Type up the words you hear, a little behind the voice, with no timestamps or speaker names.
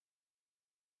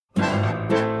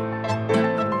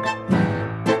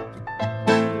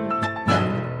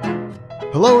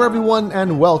Hello everyone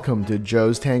and welcome to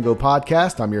Joe's Tango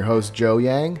Podcast. I'm your host Joe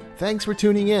Yang. Thanks for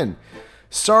tuning in.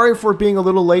 Sorry for being a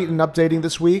little late in updating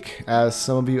this week. As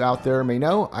some of you out there may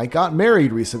know, I got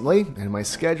married recently and my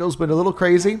schedule's been a little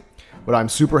crazy, but I'm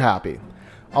super happy.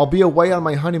 I'll be away on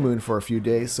my honeymoon for a few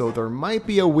days, so there might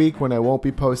be a week when I won't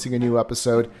be posting a new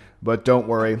episode, but don't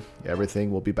worry,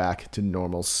 everything will be back to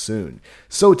normal soon.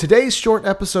 So today's short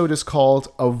episode is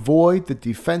called Avoid the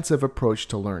Defensive Approach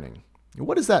to Learning.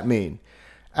 What does that mean?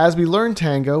 As we learn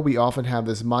tango, we often have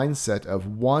this mindset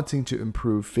of wanting to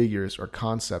improve figures or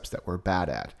concepts that we're bad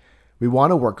at. We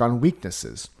want to work on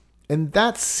weaknesses. And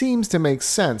that seems to make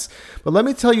sense, but let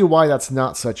me tell you why that's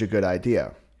not such a good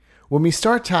idea. When we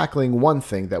start tackling one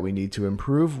thing that we need to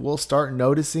improve, we'll start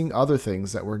noticing other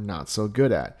things that we're not so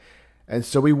good at. And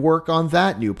so we work on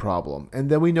that new problem, and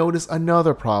then we notice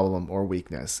another problem or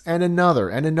weakness, and another,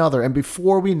 and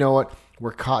before we know it,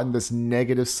 we're caught in this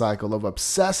negative cycle of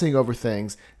obsessing over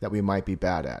things that we might be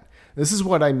bad at. This is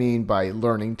what I mean by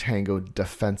learning tango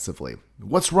defensively.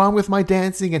 What's wrong with my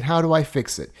dancing and how do I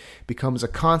fix it? Becomes a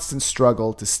constant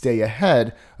struggle to stay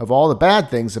ahead of all the bad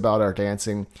things about our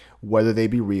dancing, whether they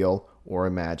be real or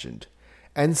imagined.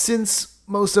 And since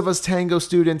most of us tango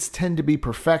students tend to be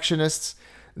perfectionists,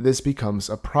 this becomes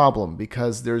a problem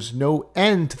because there's no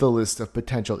end to the list of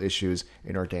potential issues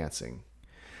in our dancing.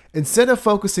 Instead of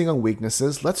focusing on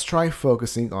weaknesses, let's try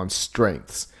focusing on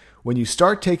strengths. When you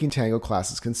start taking tango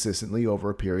classes consistently over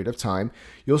a period of time,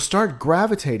 you'll start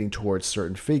gravitating towards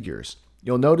certain figures.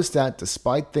 You'll notice that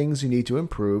despite things you need to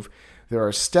improve, there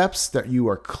are steps that you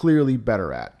are clearly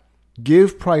better at.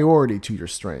 Give priority to your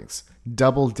strengths.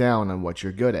 Double down on what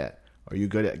you're good at. Are you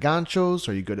good at ganchos?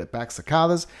 Are you good at back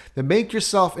sacadas? Then make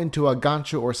yourself into a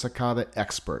gancho or sacada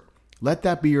expert. Let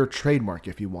that be your trademark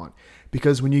if you want.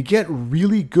 Because when you get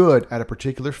really good at a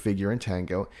particular figure in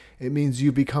tango, it means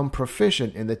you become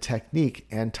proficient in the technique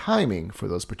and timing for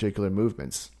those particular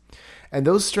movements. And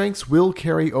those strengths will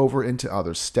carry over into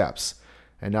other steps.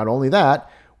 And not only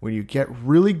that, when you get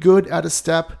really good at a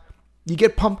step, you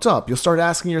get pumped up. You'll start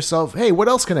asking yourself, hey, what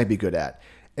else can I be good at?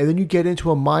 And then you get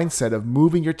into a mindset of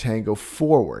moving your tango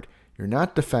forward. You're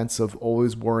not defensive,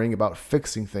 always worrying about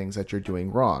fixing things that you're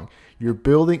doing wrong. You're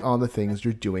building on the things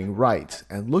you're doing right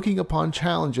and looking upon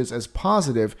challenges as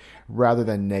positive rather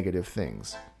than negative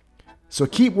things. So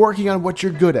keep working on what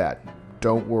you're good at.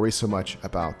 Don't worry so much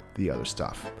about the other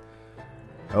stuff.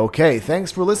 Okay,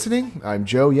 thanks for listening. I'm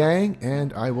Joe Yang,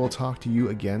 and I will talk to you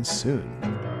again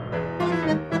soon.